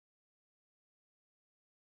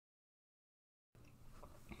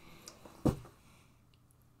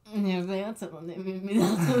안녕하세요. 저는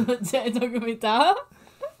엠입니다. 제 적입니다.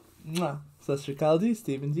 Sasrikaldi,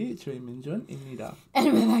 Stephen D, Minjun,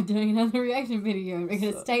 And we're back doing another reaction video. We're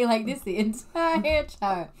going to stay like this the entire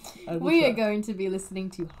show. We are going to be listening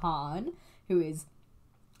to Han, who is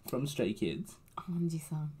from Stray Kids.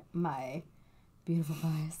 Ji-san, my beautiful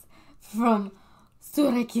voice, from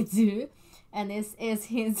Stray Kids. And this is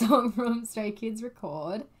his song from Stray Kids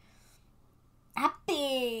Record.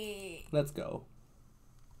 Happy! Let's go.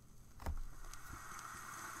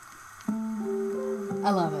 I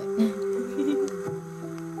love it.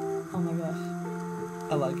 Oh my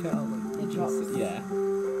gosh. I like how it drops. Yeah.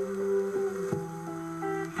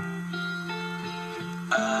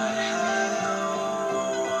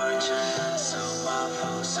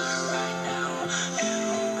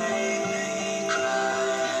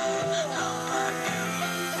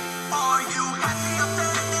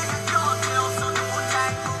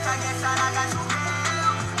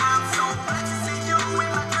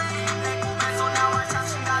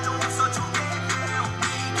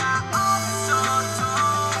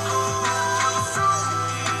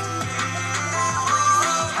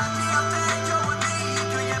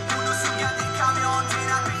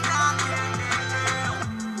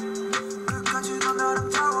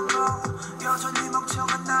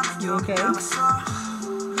 You okay?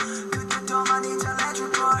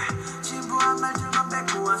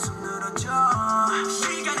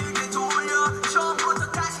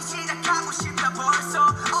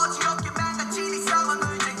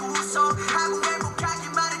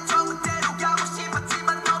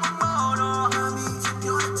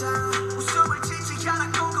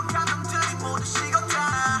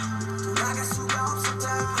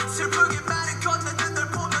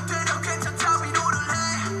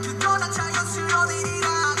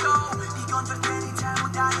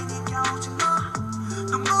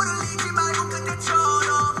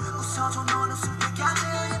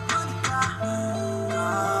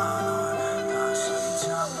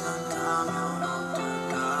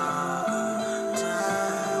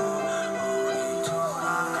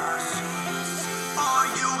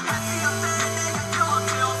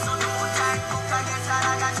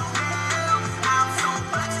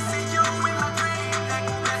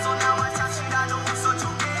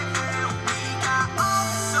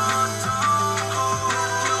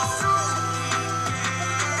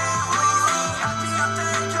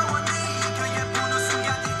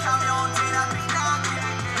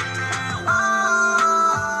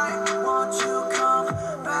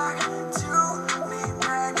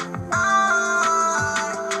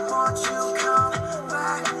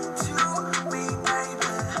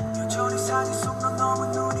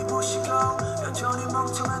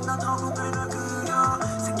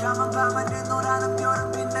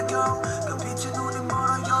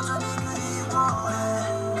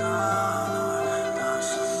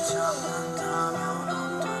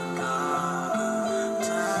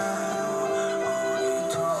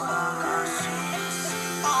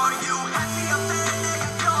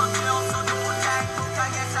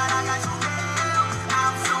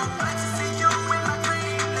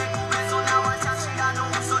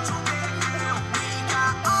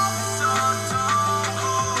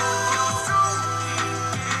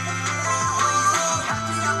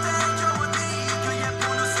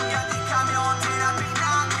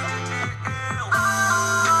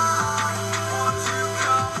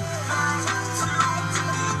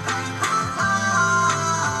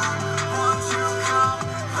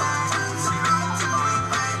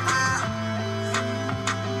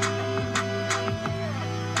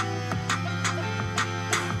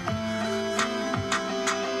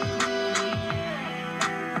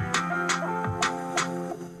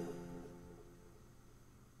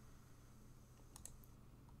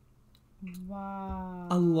 Wow.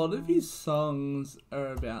 A lot of his songs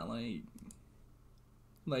are about, like,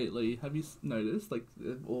 lately, have you noticed? Like,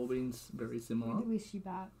 they've all been very similar. Wish You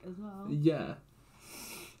Back as well. Yeah.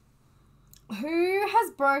 Who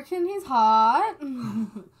has broken his heart?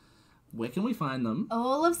 Where can we find them?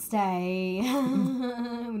 All of Stay.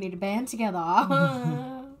 We need to band together.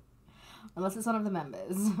 Unless it's one of the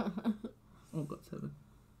members. Oh, got 7.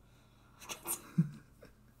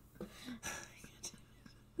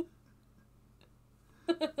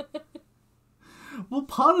 Well,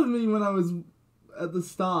 part of me when I was at the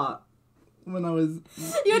start, when I was,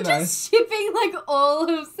 You're just shipping like all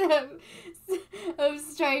of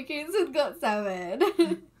Stray Kids with Got 7.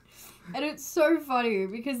 And it's so funny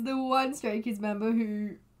because the one Stray Kids member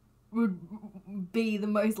who would be the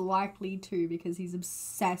most likely to, because he's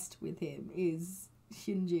obsessed with him, is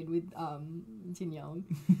Shinjin with Jin Young.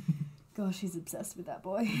 Gosh, he's obsessed with that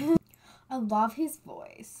boy. I love his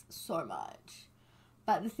voice so much.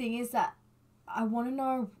 But the thing is that I want to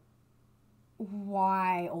know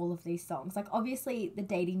why all of these songs. Like, obviously, the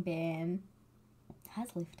dating ban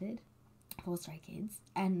has lifted for Stray Kids.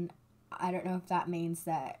 And I don't know if that means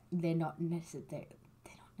that they're not necessarily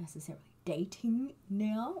dating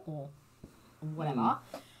now or whatever.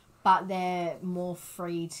 But they're more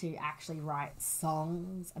free to actually write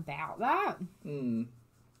songs about that.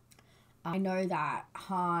 I know that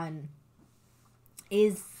Han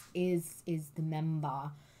is the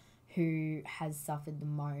member who has suffered the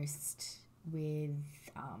most with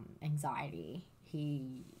anxiety.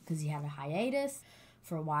 Because he had a hiatus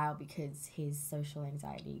for a while because his social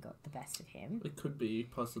anxiety got the best of him. It could be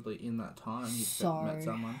possibly in that time he met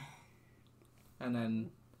someone. And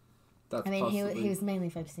then that's he was mainly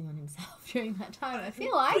focusing on himself during that time, I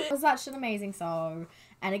feel like. It was such an amazing song.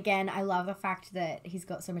 And again, I love the fact that he's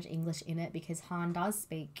got so much English in it because Han does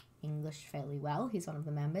speak English fairly well. He's one of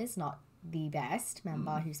the members, not the best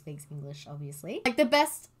member who speaks English, obviously. Like, the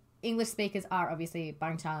best English speakers are obviously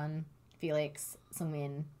Bangchan, Felix,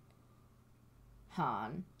 Sungmin,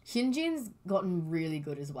 Han. Hyunjin's gotten really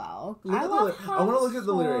good as well. I want to look at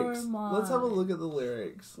the lyrics. Let's have a look at the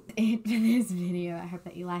lyrics. For this video, I hope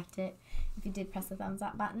that you liked it. If you did, press the thumbs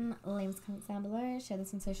up button, leave us comments down below, share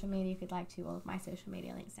this on social media if you'd like to. All of my social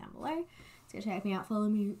media links down below. So check me out, follow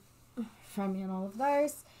me, friend me on all of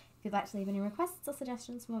those. If you'd like to leave any requests or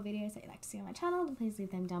suggestions for more videos that you'd like to see on my channel, then please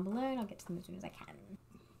leave them down below and I'll get to them as soon as I can.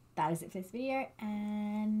 That is it for this video,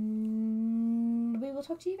 and we will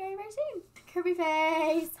talk to you very, very soon. Kirby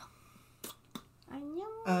face!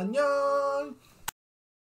 Annyeong! Annyeong!